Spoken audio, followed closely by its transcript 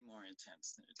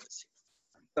intense than it is here.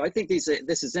 So I think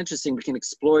this is interesting. We can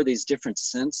explore these different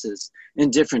senses in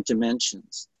different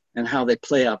dimensions and how they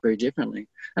play out very differently.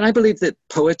 And I believe that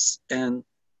poets and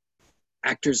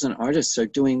actors and artists are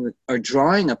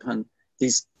drawing upon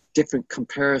these different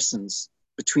comparisons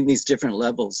between these different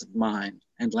levels of mind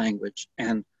and language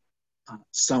and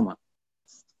soma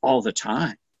all the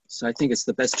time. So I think it's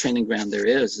the best training ground there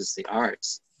is the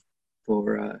arts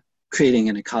for creating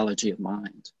an ecology of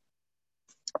mind.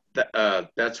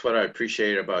 That's what I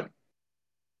appreciate about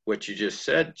what you just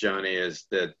said, Johnny, is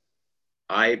that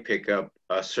I pick up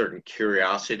a certain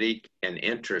curiosity and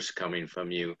interest coming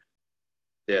from you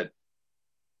that,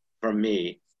 from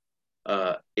me,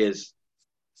 is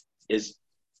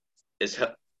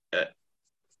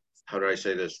how do I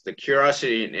say this? The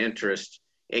curiosity and interest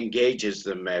engages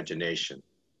the imagination.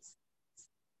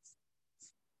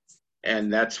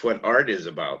 And that's what art is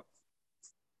about.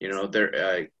 You know,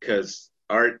 because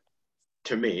art,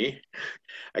 to me,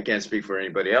 I can't speak for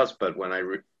anybody else, but when I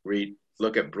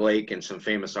look at Blake and some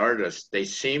famous artists, they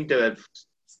seem to have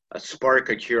a spark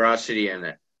of curiosity and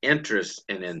an interest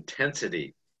and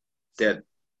intensity that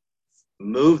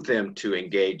move them to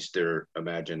engage their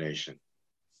imagination.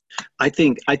 I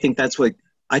think the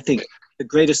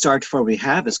greatest art form we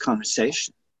have is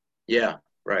conversation. Yeah,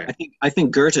 right. I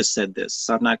think Goethe said this,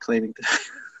 so I'm not claiming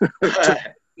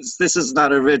that. This is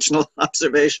not original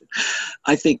observation.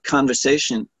 I think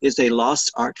conversation is a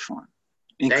lost art form.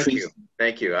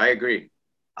 Thank you. I agree.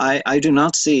 I do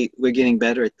not see we're getting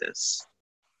better at this.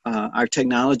 Our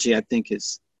technology, I think,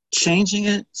 is changing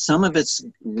it. Some of it's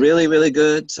really, really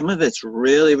good. Some of it's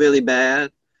really, really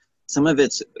bad. Some of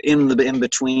it's in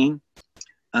between.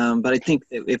 But I think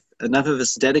if enough of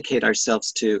us dedicate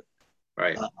ourselves to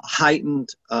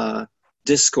heightened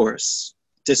discourse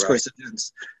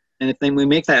events, and if then we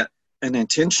make that an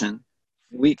intention,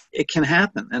 it can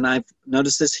happen. And I've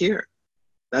noticed this here.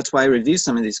 That's why I review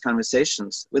some of these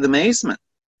conversations with amazement.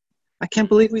 I can't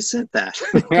believe we said that.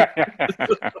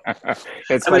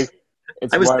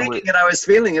 I was thinking it, I was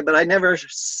feeling it, but I never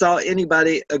saw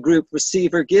a group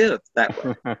receive or give that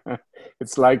way.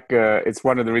 It's like, it's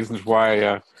one of the reasons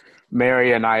why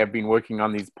Mary and I have been working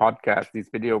on these podcasts, these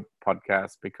video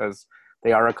podcasts, because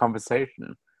they are a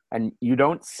conversation. And you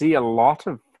don't see a lot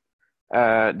of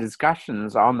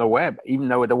discussions on the web, even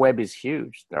though the web is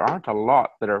huge. There aren't a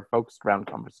lot that are focused around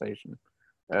conversation.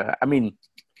 I mean,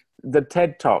 the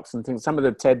TED Talks and things, some of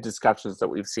the TED discussions that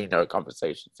we've seen are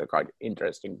conversations. They're quite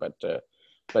interesting, but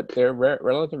they're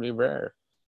relatively rare.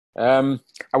 I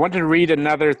wanted to read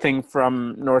another thing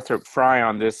from Northrop Frye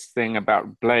on this thing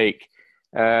about Blake.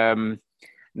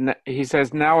 He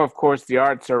says, now, of course, the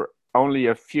arts are only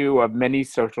a few of many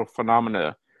social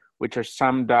phenomena which are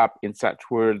summed up in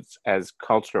such words as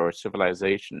culture or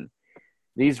civilization.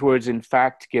 These words, in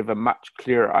fact, give a much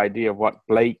clearer idea of what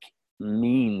Blake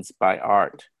means by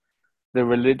art. The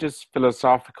religious,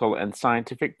 philosophical, and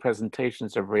scientific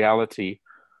presentations of reality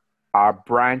are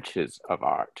branches of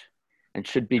art and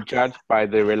should be judged by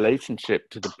their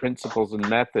relationship to the principles and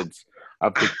methods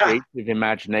of the creative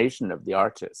imagination of the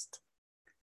artist.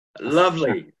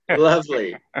 Lovely,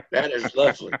 lovely. That is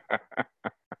lovely.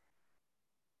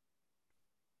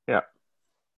 Yeah.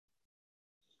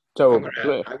 So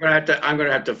I'm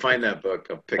gonna have to find that book.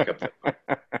 I'll pick up that book.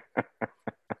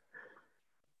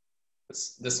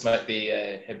 This might be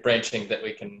a branching that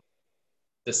we can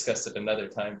discuss at another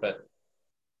time, but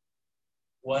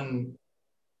one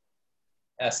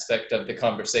aspect of the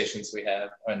conversations we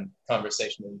have, and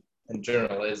conversation in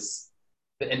general, is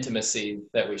the intimacy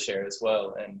that we share as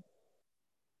well. And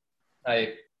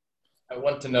I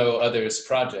want to know others'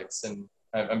 projects, and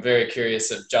I'm very curious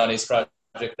of Johnny's project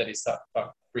that he's talked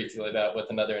briefly about with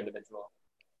another individual.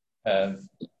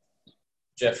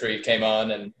 Jeffrey came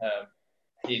on, and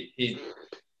he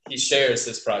shares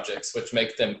his projects, which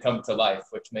make them come to life,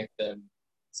 which make them,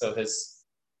 so his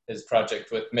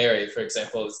project with Mary, for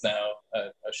example, is now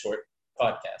a short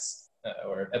podcast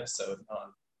or episode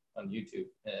on YouTube,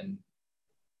 and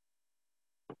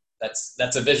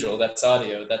that's a visual, that's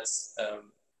audio, that's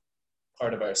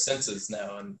part of our senses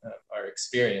now, and our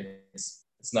experience.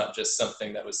 It's not just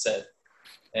something that was said.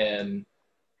 And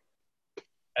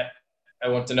I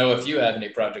want to know if you have any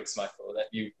projects, Michael, that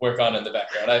you work on in the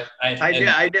background.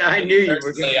 I knew you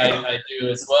were going to. I do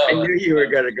as well. I knew you were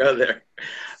going to go there.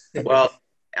 Well,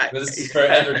 this is for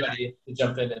everybody to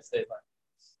jump in if they'd like.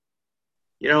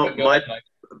 You know,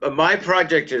 my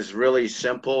project is really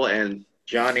simple, and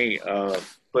Johnny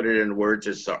put it in words.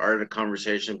 It's the art of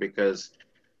conversation, because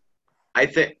I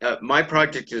think my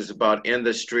project is about in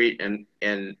the street and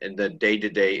the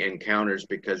day-to-day encounters,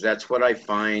 because that's what I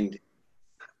find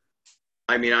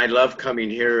I mean, I love coming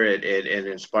here. It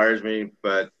inspires me,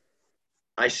 but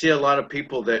I see a lot of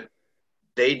people that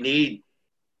they need,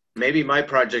 maybe my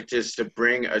project is to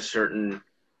bring a certain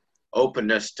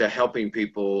openness to helping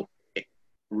people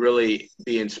really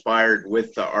be inspired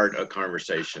with the art of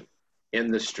conversation in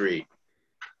the street,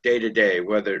 day to day,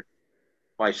 whether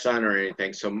my son or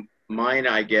anything. So mine,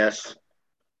 I guess,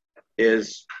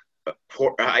 is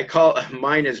I call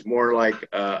mine is more like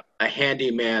a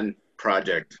handyman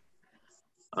project.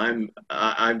 I'm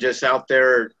just out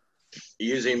there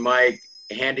using my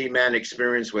handyman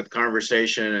experience with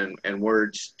conversation and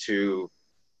words to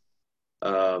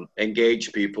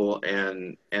engage people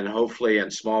and hopefully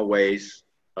in small ways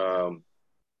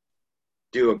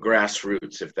do a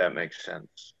grassroots, if that makes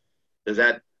sense. Does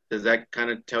that kind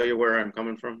of tell you where I'm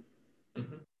coming from?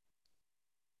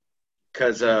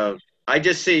 Because I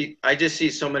just see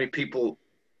so many people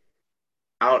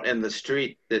out in the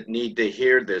street that need to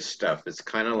hear this stuff. It's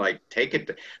kind of like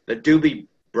the Doobie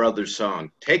Brothers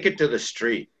song, take it to the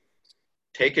street,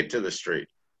 take it to the street.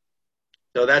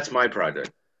 So that's my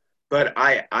project. But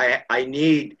I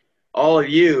need all of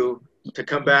you to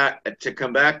come back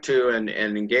to and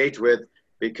engage with,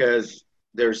 because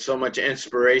there's so much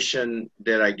inspiration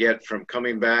that I get from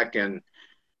coming back and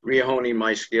rehoning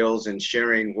my skills and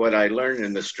sharing what I learned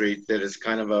in the street, that is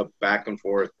kind of a back and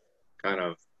forth kind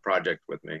of project with me.